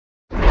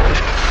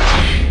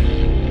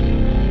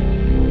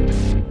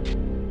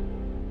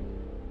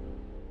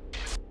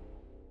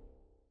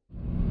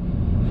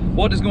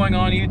What is going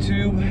on,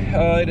 YouTube?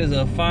 It is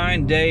a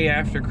fine day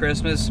after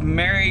Christmas.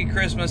 Merry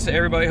Christmas to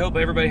everybody. Hope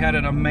everybody had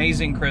an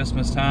amazing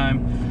Christmas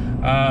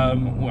time.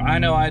 I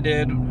know I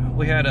did.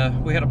 We had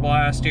a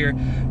blast here.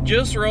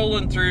 Just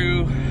rolling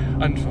through,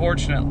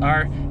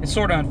 it's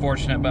sort of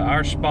unfortunate, but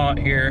our spot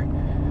here.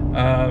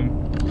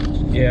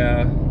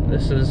 Yeah,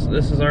 this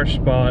is our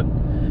spot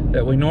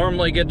that we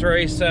normally get to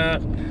race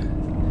at.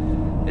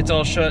 It's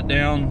all shut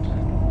down.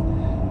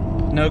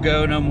 No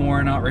go, no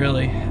more, not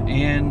really.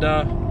 And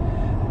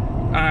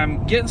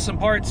I'm getting some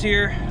parts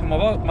here.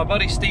 My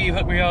buddy Steve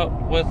hooked me up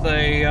with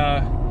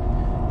a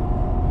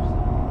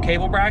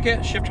cable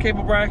bracket, shifter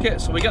cable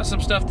bracket. So we got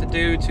some stuff to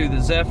do to the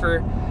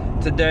Zephyr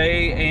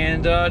today,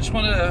 and just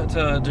wanted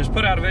to just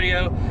put out a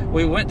video.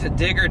 We went to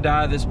Dig or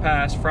Die this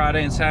past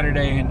Friday and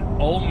Saturday,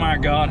 and oh my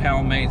God, how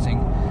amazing.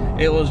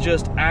 It was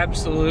just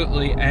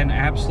absolutely an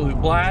absolute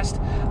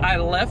blast. I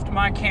left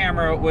my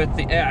camera with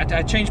the,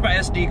 I changed my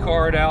SD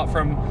card out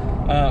from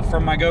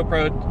my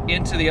GoPro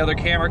into the other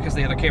camera because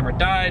the other camera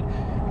died,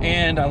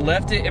 and I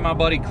left it in my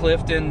buddy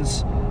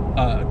Clifton's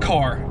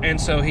car, and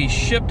so he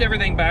shipped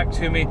everything back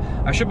to me.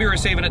 I should be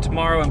receiving it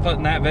tomorrow and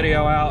putting that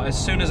video out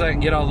as soon as I can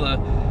get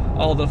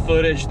all the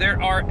footage.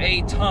 There are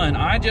a ton.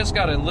 I just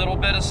got a little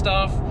bit of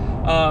stuff.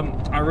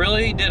 I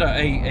really did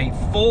a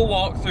full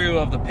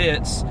walkthrough of the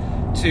pits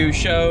to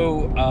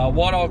show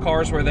what all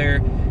cars were there,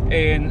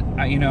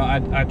 and you know,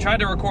 I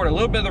tried to record a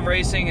little bit of the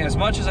racing as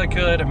much as I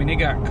could. I mean, it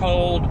got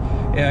cold,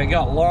 it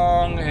got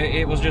long,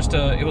 it was just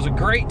it was a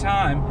great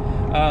time.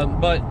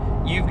 But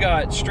you've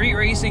got Street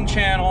Racing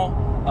Channel,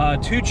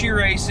 Tucci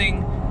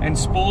Racing, and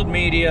Spooled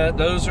Media.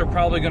 Those are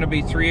probably going to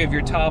be three of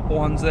your top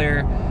ones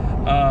there,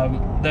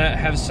 that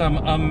have some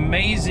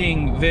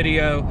amazing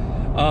video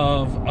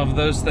of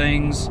those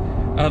things,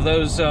 of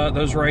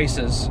those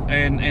races,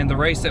 and the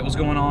race that was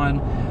going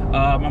on.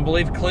 I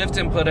believe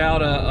Clifton put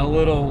out a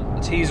little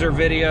teaser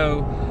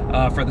video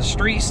for the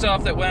street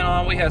stuff that went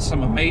on. We had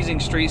some amazing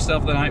street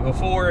stuff the night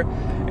before,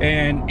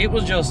 and it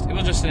was just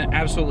an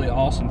absolutely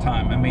awesome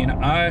time. I mean,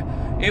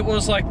 it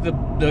was like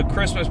the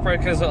Christmas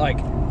present, because like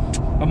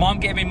my mom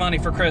gave me money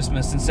for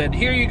Christmas and said,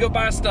 here, you go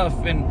buy stuff,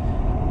 and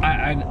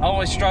I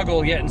always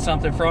struggle getting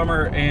something from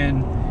her,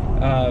 and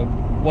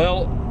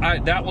well,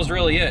 that was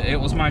really it. It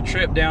was my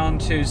trip down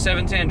to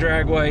 710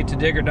 Dragway to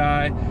Dig or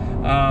Die.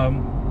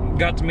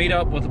 Got to meet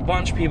up with a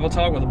bunch of people,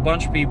 talk with a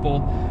bunch of people.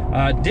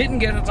 Didn't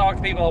get to talk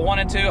to people I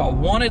wanted to. I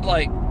wanted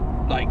like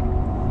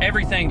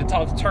everything to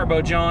talk to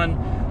Turbo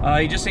John.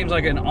 He just seems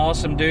like an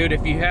awesome dude.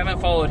 If you haven't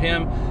followed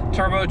him,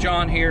 Turbo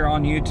John here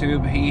on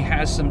YouTube, he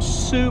has some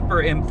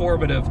super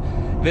informative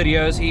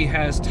videos. He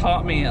has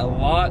taught me a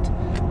lot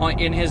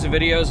in his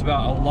videos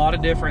about a lot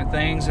of different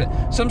things.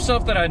 Some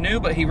stuff that I knew,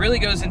 but he really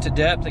goes into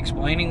depth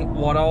explaining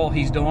what all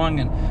he's doing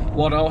and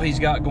what all he's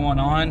got going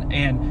on.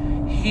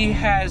 And he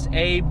has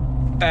a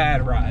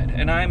bad ride,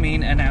 and I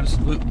mean an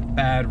absolute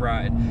bad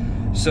ride.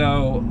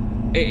 So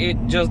it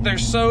just,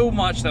 there's so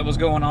much that was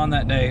going on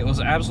that day. It was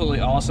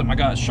absolutely awesome. I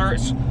got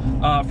shirts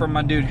from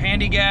my dude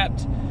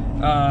Handicapped.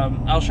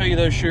 I'll show you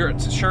those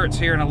shirts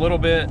here in a little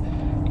bit.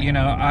 You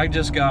know, I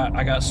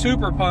got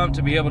super pumped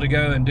to be able to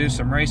go and do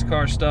some race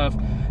car stuff.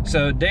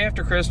 So day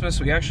after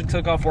Christmas, we actually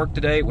took off work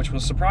today, which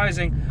was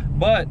surprising,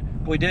 but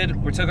we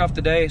took off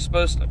today. It's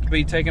supposed to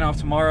be taking off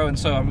tomorrow, and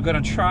so I'm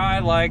gonna try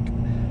like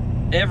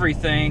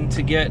everything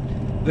to get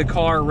the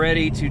car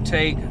ready to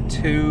take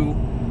to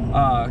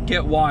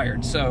get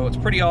wired. So it's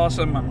pretty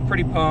awesome. I'm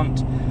pretty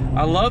pumped.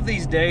 I love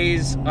these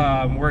days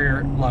where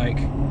you're like,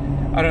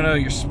 I don't know,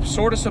 you're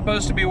sort of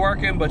supposed to be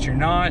working, but you're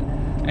not,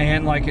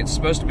 and like it's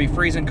supposed to be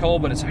freezing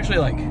cold, but it's actually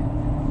like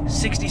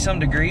 60 some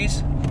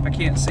degrees. I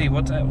can't see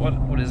what's that.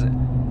 What is it?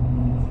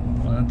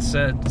 Well, it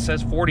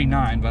says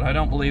 49, but I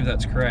don't believe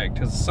that's correct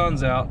because the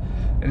sun's out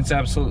and it's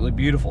absolutely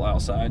beautiful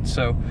outside.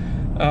 So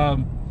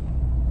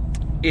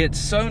it's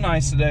so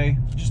nice today,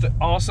 just an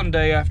awesome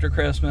day after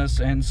Christmas.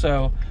 And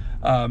so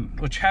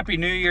which happy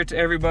new year to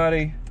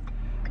everybody.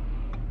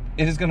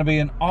 It is going to be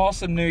an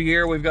awesome new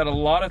year. We've got a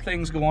lot of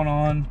things going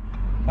on.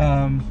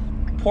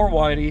 Poor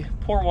Whitey,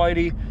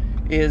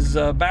 his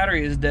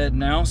battery is dead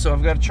now, so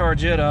I've got to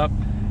charge it up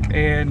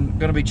and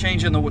going to be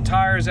changing the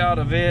tires out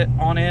of it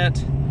on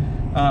it.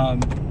 I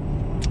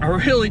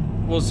really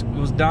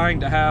was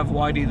dying to have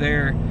Whitey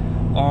there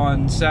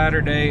on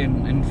Saturday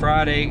and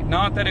Friday.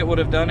 Not that it would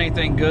have done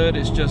anything good,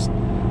 it's just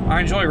I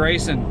enjoy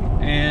racing,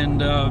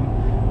 and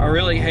I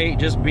really hate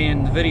just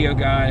being the video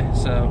guy,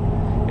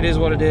 so it is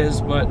what it is.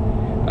 But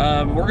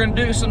we're gonna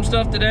do some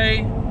stuff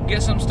today,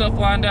 get some stuff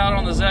lined out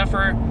on the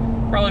Zephyr,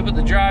 probably put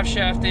the drive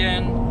shaft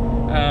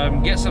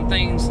in, get some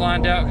things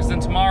lined out, because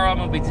then tomorrow I'm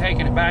gonna be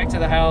taking it back to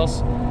the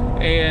house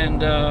and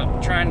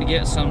trying to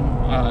get some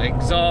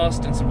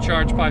exhaust and some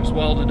charge pipes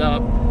welded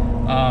up.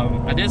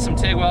 I did some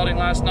TIG welding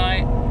last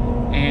night,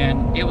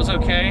 and it was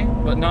okay,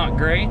 but not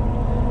great.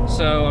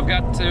 So I've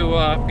got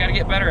to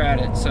get better at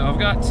it. So I'm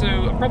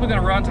probably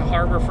gonna run to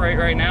Harbor Freight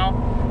right now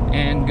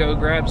and go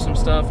grab some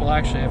stuff. Well,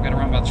 actually, I've got to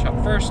run by the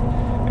shop first,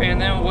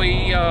 and then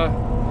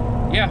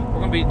yeah, we're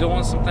gonna be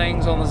doing some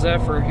things on the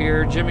Zephyr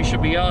here. Jimmy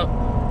should be up,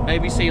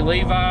 maybe see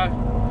Levi,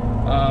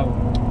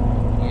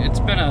 It's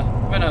been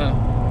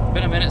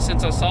a minute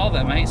since I saw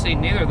them. I ain't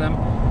seen neither of them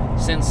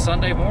since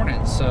Sunday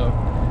morning. So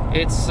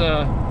it's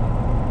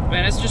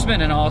man, it's just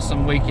been an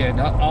awesome weekend.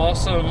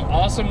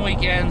 Awesome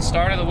weekend.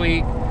 Start of the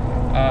week.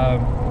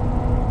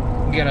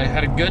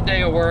 Had a good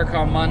day of work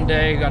on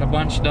Monday. Got a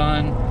bunch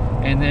done,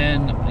 and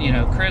then, you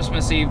know,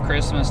 Christmas Eve,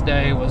 Christmas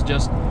Day was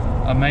just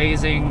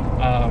amazing.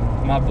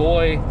 My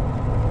boy,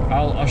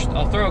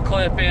 I'll throw a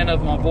clip in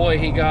of my boy.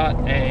 He got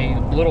a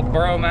little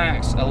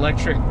Burromax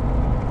electric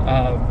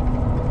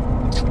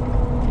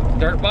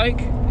dirt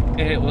bike,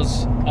 and it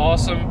was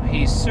awesome.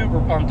 He's super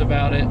pumped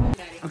about it.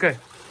 Okay,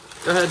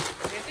 go ahead.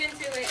 Rip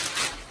into it.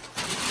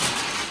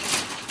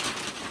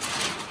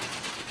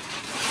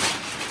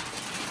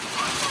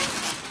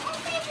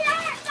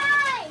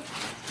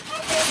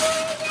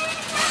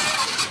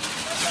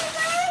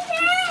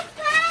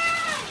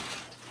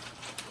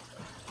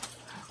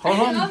 Hold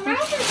on.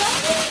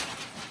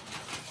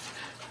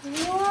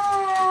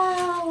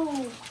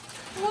 Wow!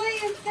 What do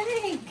you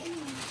think?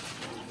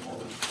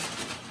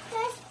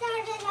 Let's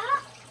start it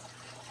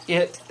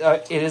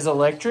up. It is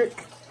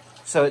electric,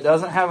 so it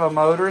doesn't have a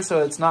motor,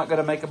 so it's not going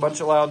to make a bunch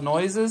of loud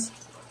noises,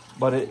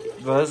 but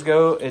it does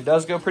go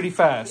pretty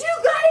fast. You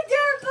got a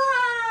dirt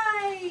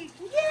bike!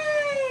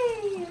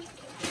 Yay!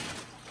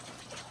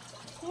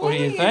 What do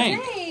you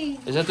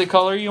think? Is that the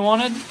color you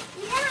wanted?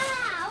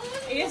 Yeah!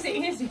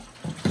 Easy.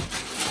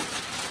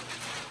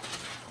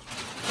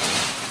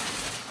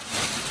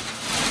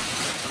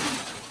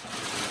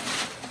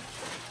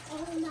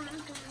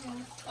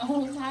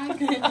 Oh my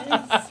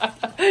goodness.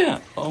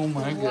 Oh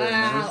my goodness.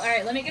 Wow. All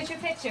right, let me get your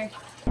picture.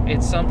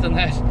 It's something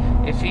that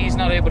if he's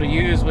not able to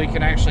use, we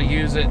can actually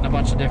use it in a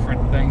bunch of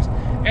different things.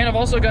 And I've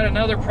also got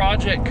another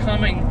project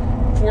coming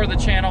for the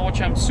channel,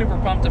 which I'm super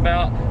pumped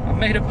about. I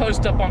made a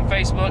post up on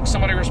Facebook.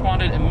 Somebody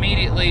responded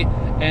immediately,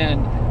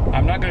 and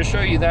I'm not going to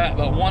show you that,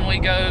 but when we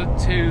go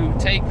to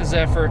take the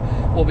Zephyr,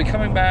 we'll be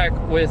coming back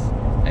with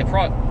a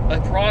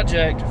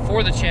project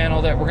for the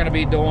channel that we're going to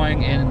be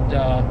doing and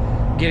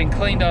getting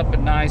cleaned up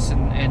and nice,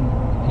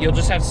 and you'll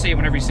just have to see it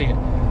whenever you see it.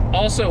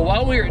 Also,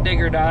 while we were at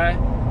Dig or Die,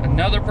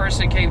 another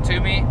person came to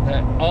me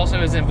that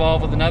also is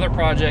involved with another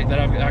project that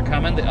I've got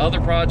coming. The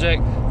other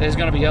project that is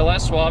going to be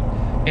LS swap,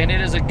 and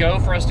it is a go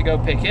for us to go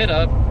pick it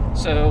up,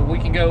 so we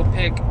can go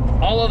pick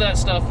all of that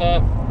stuff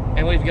up.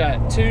 And we've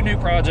got 2 new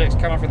projects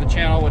coming for the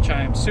channel, which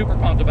I am super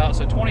pumped about.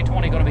 So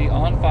 2020 going to be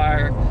on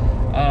fire.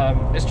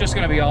 It's just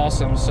going to be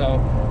awesome. So,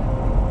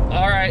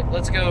 all right,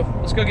 let's go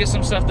get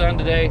some stuff done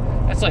today.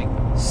 That's like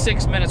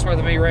 6 minutes worth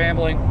of me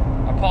rambling.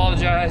 I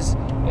apologize.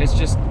 It's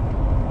just,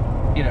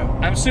 you know,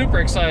 I'm super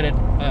excited.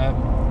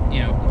 You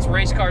know, it's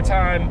race car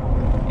time.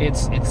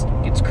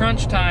 It's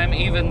crunch time,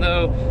 even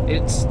though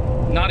it's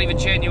not even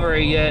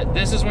January yet.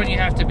 This is when you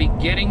have to be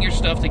getting your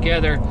stuff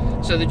together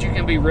so that you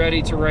can be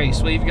ready to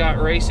race. We've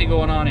got racing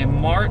going on in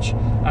March.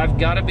 I've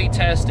got to be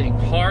testing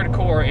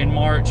hardcore in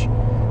March,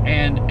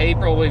 and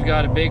April we've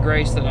got a big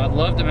race that I'd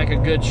love to make a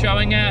good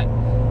showing at.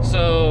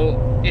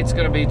 So it's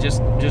gonna be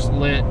just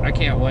lit. I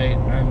can't wait.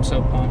 I'm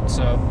so pumped.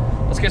 So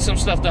let's get some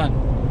stuff done.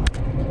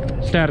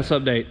 Status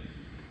update.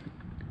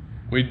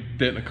 We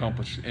didn't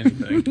accomplish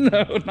anything.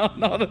 No,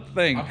 not a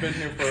thing. I've been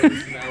here for at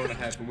least an hour and a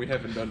half and we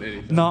haven't done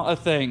anything. Not a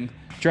thing.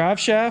 Drive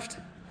shaft.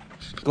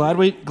 Glad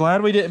we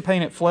didn't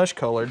paint it flesh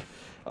colored.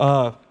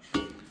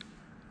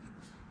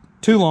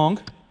 Too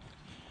long.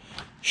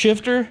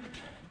 Shifter.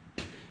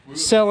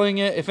 Selling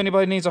it. If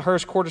anybody needs a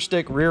Hurst quarter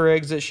stick rear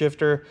exit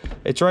shifter,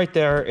 it's right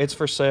there. It's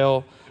for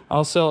sale.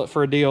 I'll sell it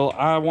for a deal.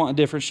 I want a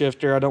different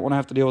shifter. I don't want to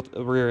have to deal with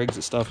the rear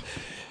exit stuff.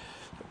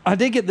 I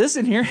did get this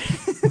in here.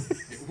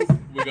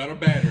 We got a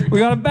battery. We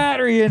got a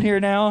battery in here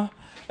now,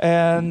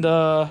 and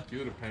if you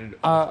would have painted it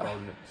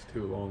it's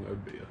too long, it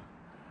would be a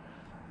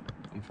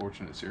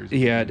unfortunate series.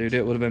 Yeah, dude,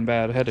 it would have been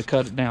bad. I had to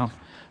cut it down.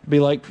 Be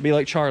like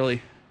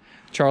Charlie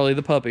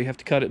the puppy. Have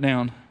to cut it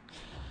down.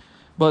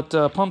 But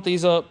pump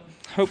these up,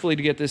 hopefully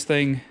to get this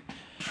thing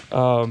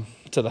to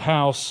the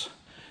house.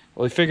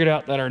 Well, we figured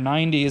out that our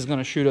 90 is going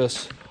to shoot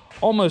us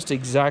almost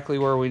exactly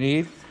where we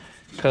need,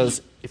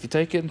 because if you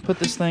take it and put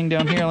this thing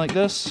down here like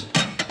this,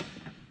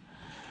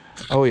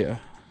 oh yeah,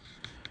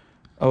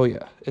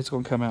 it's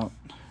going to come out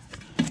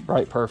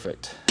right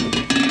perfect.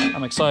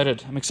 I'm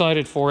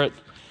excited for it,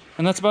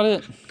 and that's about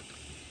it.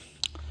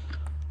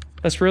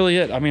 That's really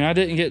it. I mean, I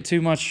didn't get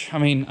too much. I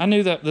mean, I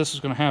knew that this was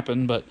going to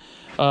happen, but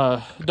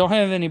don't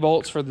have any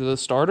bolts for the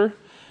starter,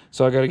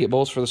 so I got to get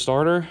bolts for the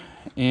starter,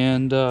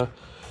 and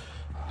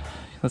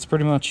that's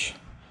pretty much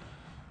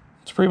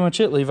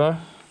it, Levi.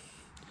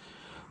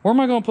 Where am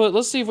I going to put?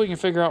 Let's see if we can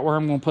figure out where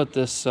I'm going to put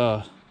this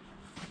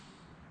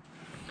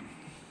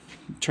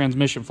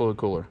transmission fluid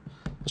cooler.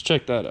 Let's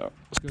check that out.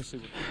 Let's go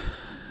see.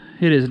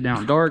 It is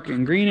now dark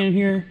and green in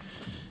here,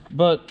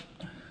 but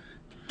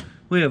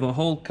we have a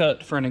hole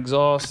cut for an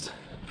exhaust,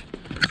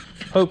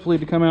 hopefully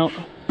to come out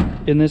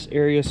in this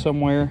area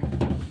somewhere.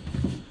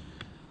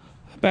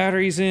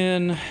 Batteries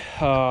in.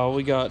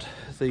 We got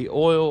the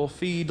oil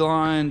feed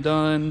line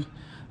done.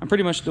 I'm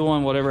pretty much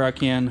doing whatever I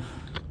can.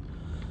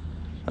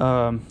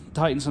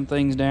 Tighten some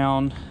things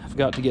down.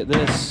 forgot to get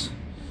this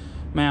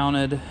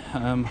mounted.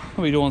 I'll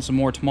be doing some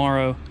more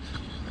tomorrow,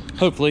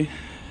 hopefully.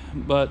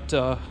 But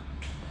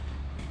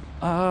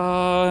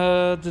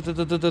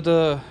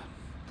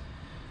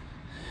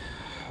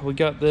we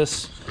got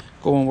this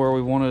going where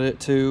we wanted it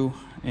to,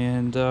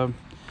 and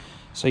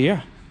so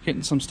yeah,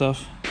 getting some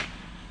stuff,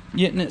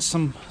 getting it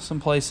some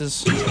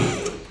places.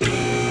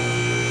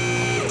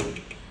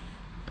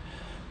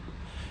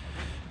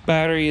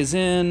 Battery is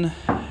in.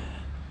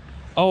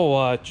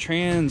 Oh,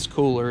 trans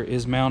cooler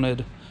is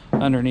mounted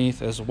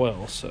underneath as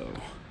well, so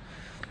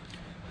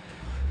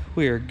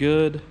we are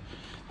good.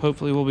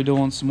 Hopefully we'll be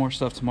doing some more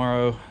stuff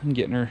tomorrow and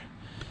getting her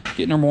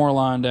more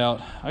lined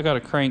out. I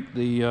gotta crank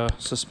the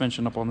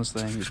suspension up on this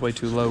thing. It's way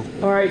too low.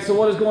 All right, so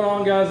what is going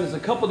on, guys? It's a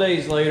couple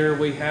days later.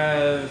 We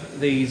have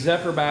the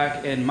Zephyr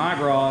back in my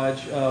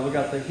garage. We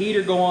got the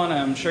heater going.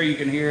 I'm sure you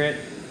can hear it.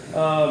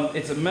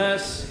 It's a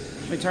mess.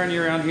 Let me turn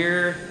you around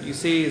here. You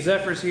see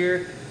Zephyr's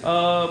here.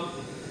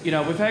 You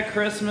know, we've had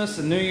Christmas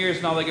and New Year's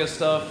and all that good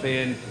stuff,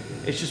 and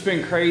it's just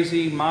been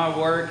crazy. My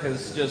work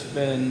has just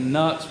been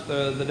nuts,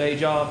 the day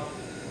job.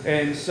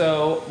 And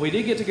so we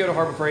did get to go to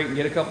Harbor Freight and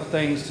get a couple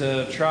things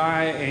to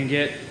try and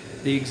get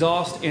the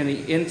exhaust and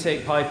the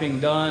intake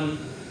piping done,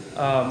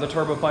 the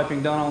turbo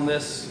piping done on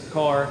this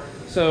car.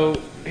 So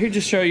here,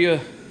 just show you,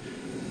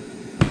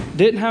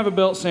 didn't have a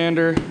belt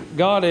sander,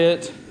 got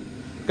it,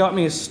 got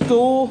me a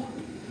stool,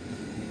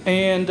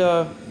 and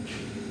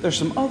there's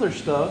some other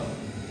stuff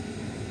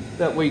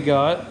that we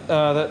got,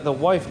 that the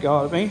wife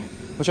got me,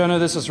 which I know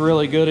this is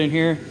really good in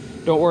here.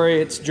 Don't worry,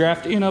 it's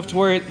drafty enough to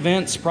where it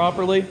vents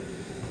properly.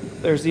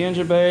 There's the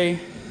engine bay.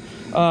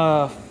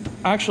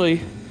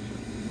 Actually,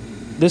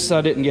 this I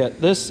didn't get.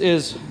 This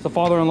is the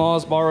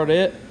father-in-law's, borrowed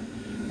it.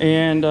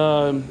 And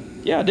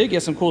yeah, I did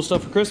get some cool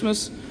stuff for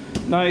Christmas.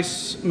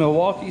 Nice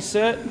Milwaukee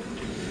set.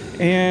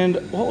 And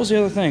what was the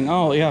other thing?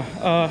 Oh yeah,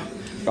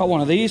 got one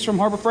of these from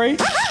Harbor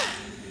Freight.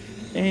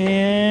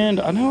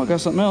 And I know I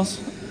got something else.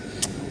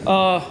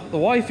 The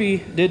wifey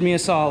did me a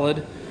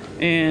solid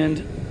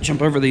and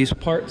jump over these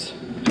parts.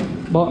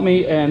 Bought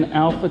me an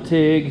Alpha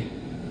Tig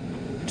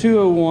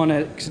 201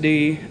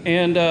 XD,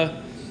 and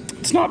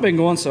it's not been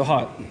going so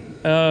hot.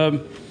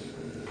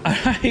 I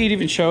hate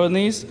even showing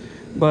these,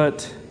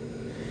 but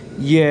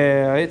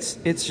yeah, it's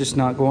just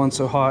not going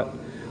so hot.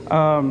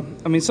 I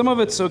mean, some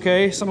of it's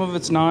okay, some of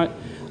it's not,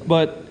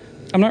 but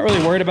I'm not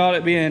really worried about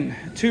it being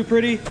too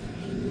pretty.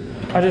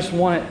 I just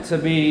want it to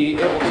be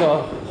able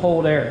to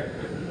hold air.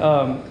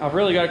 I've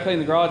really got to clean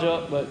the garage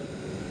up, but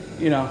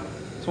you know,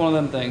 it's one of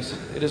them things.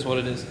 It is what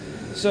it is.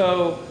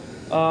 So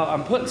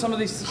I'm putting some of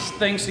these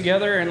things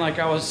together, and like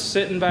I was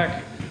sitting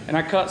back and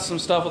I cut some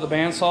stuff with a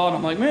bandsaw, and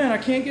I'm like, man, I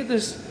can't get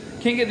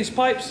these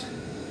pipes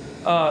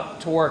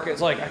to work.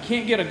 It's like I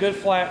can't get a good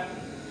flat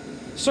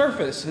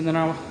surface. And then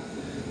I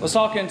was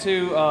talking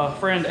to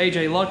friend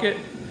AJ Luckett,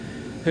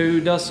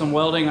 who does some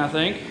welding, I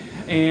think,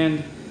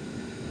 and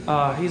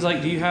he's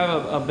like, do you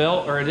have a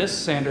belt or a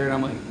disc sander? And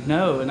I'm like,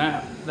 no. And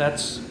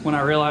that's when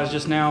I realized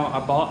just now, I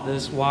bought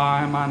this,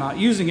 why am I not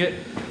using it?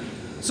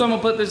 So I'm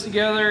gonna put this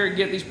together,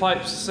 get these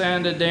pipes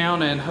sanded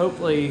down, and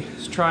hopefully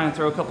try and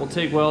throw a couple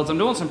TIG welds. I'm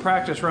doing some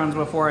practice runs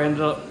before I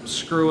end up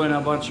screwing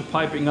a bunch of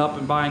piping up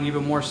and buying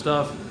even more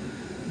stuff.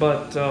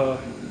 But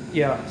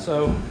yeah,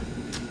 so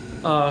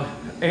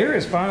air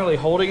is finally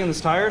holding in this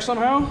tire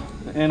somehow,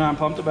 and I'm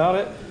pumped about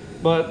it.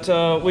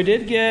 But we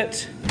did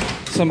get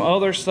some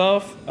other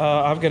stuff.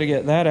 I've got to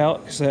get that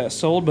out because that's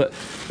sold, but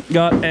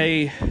got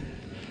a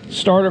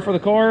starter for the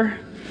car.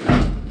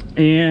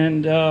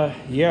 And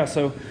yeah,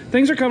 so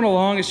things are coming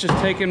along. It's just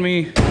taking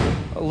me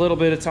a little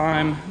bit of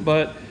time,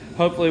 but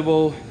hopefully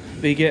we'll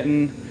be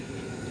getting,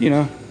 you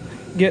know,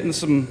 getting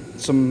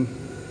some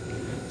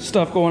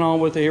stuff going on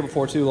with it here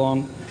before too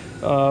long.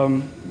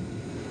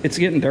 It's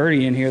getting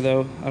dirty in here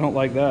though. I don't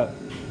like that.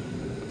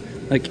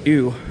 Like,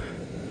 ew,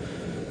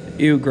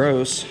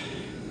 gross.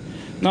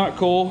 Not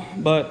cool,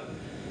 but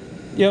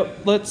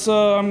yep, let's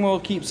I'm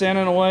gonna keep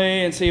sanding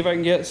away and see if I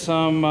can get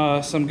some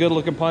good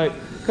looking pipe,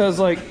 because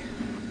like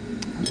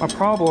my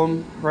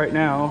problem right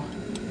now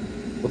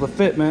with the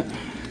fitment,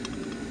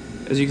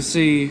 as you can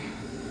see,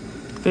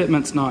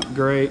 fitment's not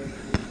great.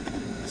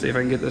 See if I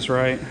can get this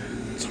right.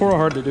 It's sort of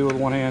hard to do with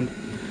one hand,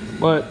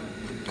 but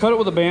cut it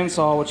with a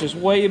bandsaw, which is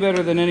way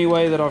better than any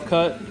way that I've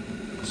cut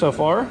so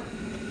far.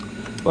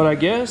 But I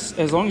guess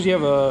as long as you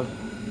have a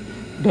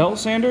belt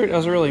sander, it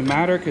doesn't really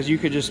matter, because you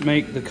could just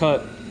make the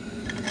cut,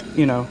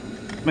 you know,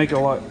 make it a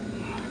lot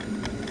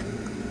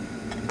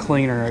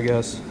cleaner, I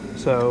guess.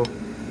 So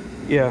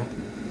yeah,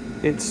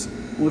 it's,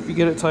 if you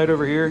get it tight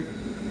over here,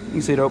 you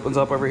can see it opens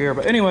up over here.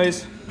 But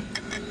anyways,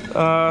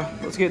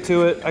 let's get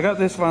to it. I got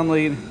this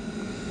finally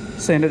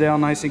sanded down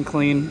nice and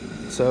clean,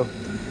 so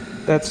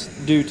that's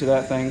due to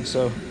that thing.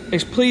 So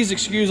please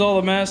excuse all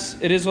the mess.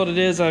 It is what it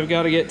is. I've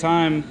got to get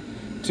time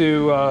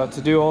to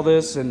do all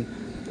this, and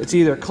it's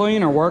either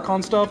clean or work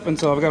on stuff, and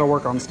so I've got to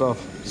work on stuff.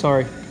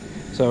 Sorry.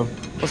 So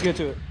let's get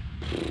to it.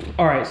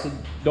 All right, so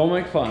don't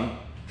make fun.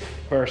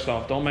 First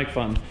off, don't make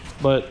fun.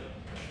 But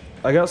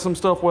I got some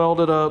stuff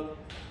welded up,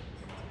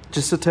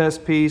 just a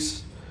test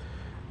piece.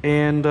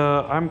 and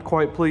I'm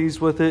quite pleased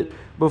with it.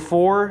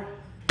 Before,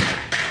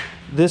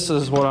 this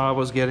is what I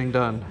was getting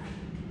done.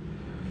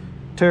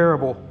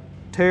 Terrible,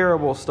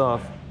 terrible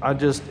stuff.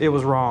 It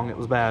was wrong, it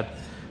was bad.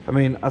 I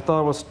mean, I thought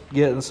I was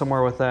getting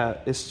somewhere with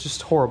that. It's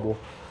just horrible.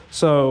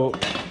 So,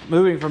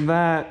 moving from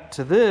that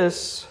to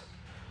this,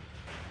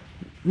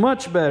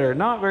 much better.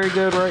 Not very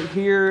good right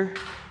here.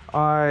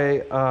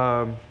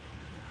 I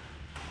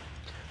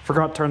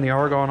forgot to turn the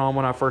argon on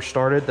when I first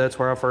started. That's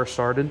where I first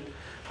started.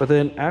 But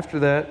then after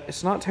that,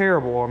 it's not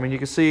terrible. I mean, you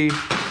can see,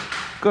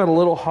 got a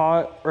little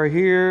hot right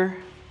here,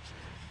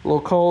 a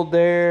little cold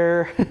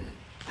there.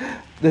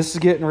 This is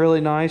getting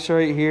really nice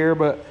right here,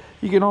 but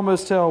you can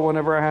almost tell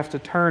whenever I have to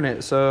turn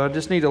it. So I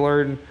just need to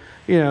learn,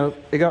 you know,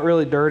 it got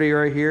really dirty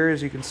right here,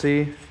 as you can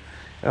see.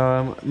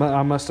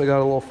 I must have got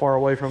a little far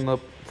away from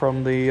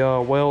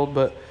the weld,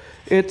 but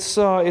it's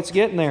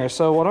getting there.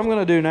 So what I'm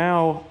gonna do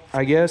now,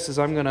 I guess, is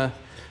I'm gonna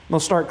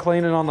start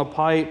cleaning on the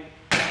pipe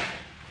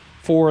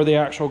for the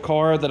actual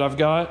car that I've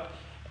got,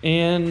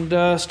 and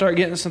start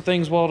getting some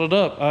things welded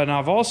up. And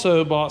I've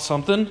also bought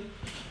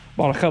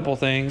a couple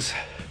things,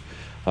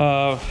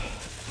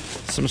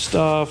 some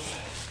stuff.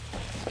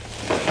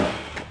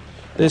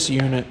 This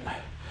unit,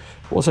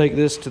 we'll take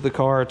this to the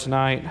car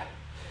tonight.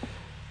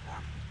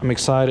 I'm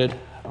excited.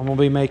 I'm gonna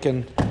be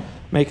making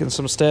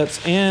some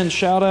steps. And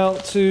shout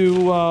out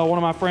to one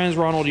of my friends,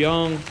 Ronald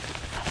Young.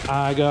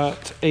 I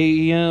got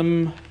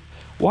AEM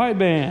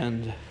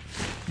wideband.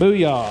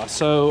 Booyah.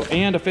 So,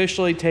 and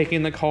officially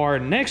taking the car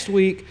next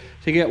week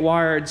to get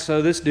wired.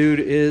 So this dude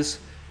is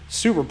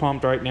super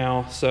pumped right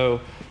now. So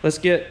let's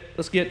get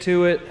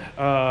to it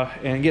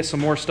and get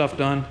some more stuff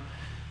done.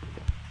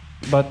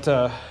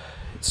 But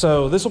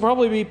so this will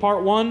probably be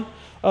part 1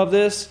 of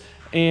this.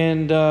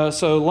 And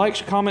so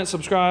like, comment,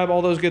 subscribe,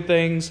 all those good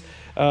things.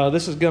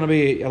 This is going to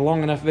be a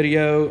long enough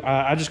video.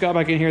 I just got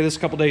back in here this a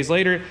couple days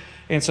later,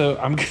 and so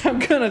I'm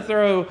gonna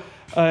throw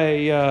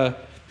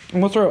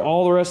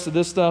all the rest of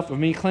this stuff of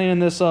me cleaning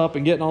this up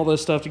and getting all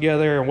this stuff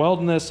together and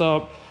welding this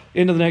up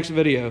into the next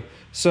video.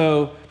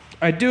 So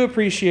I do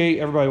appreciate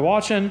everybody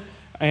watching,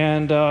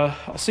 and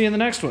I'll see you in the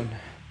next one.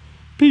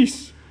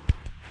 Peace.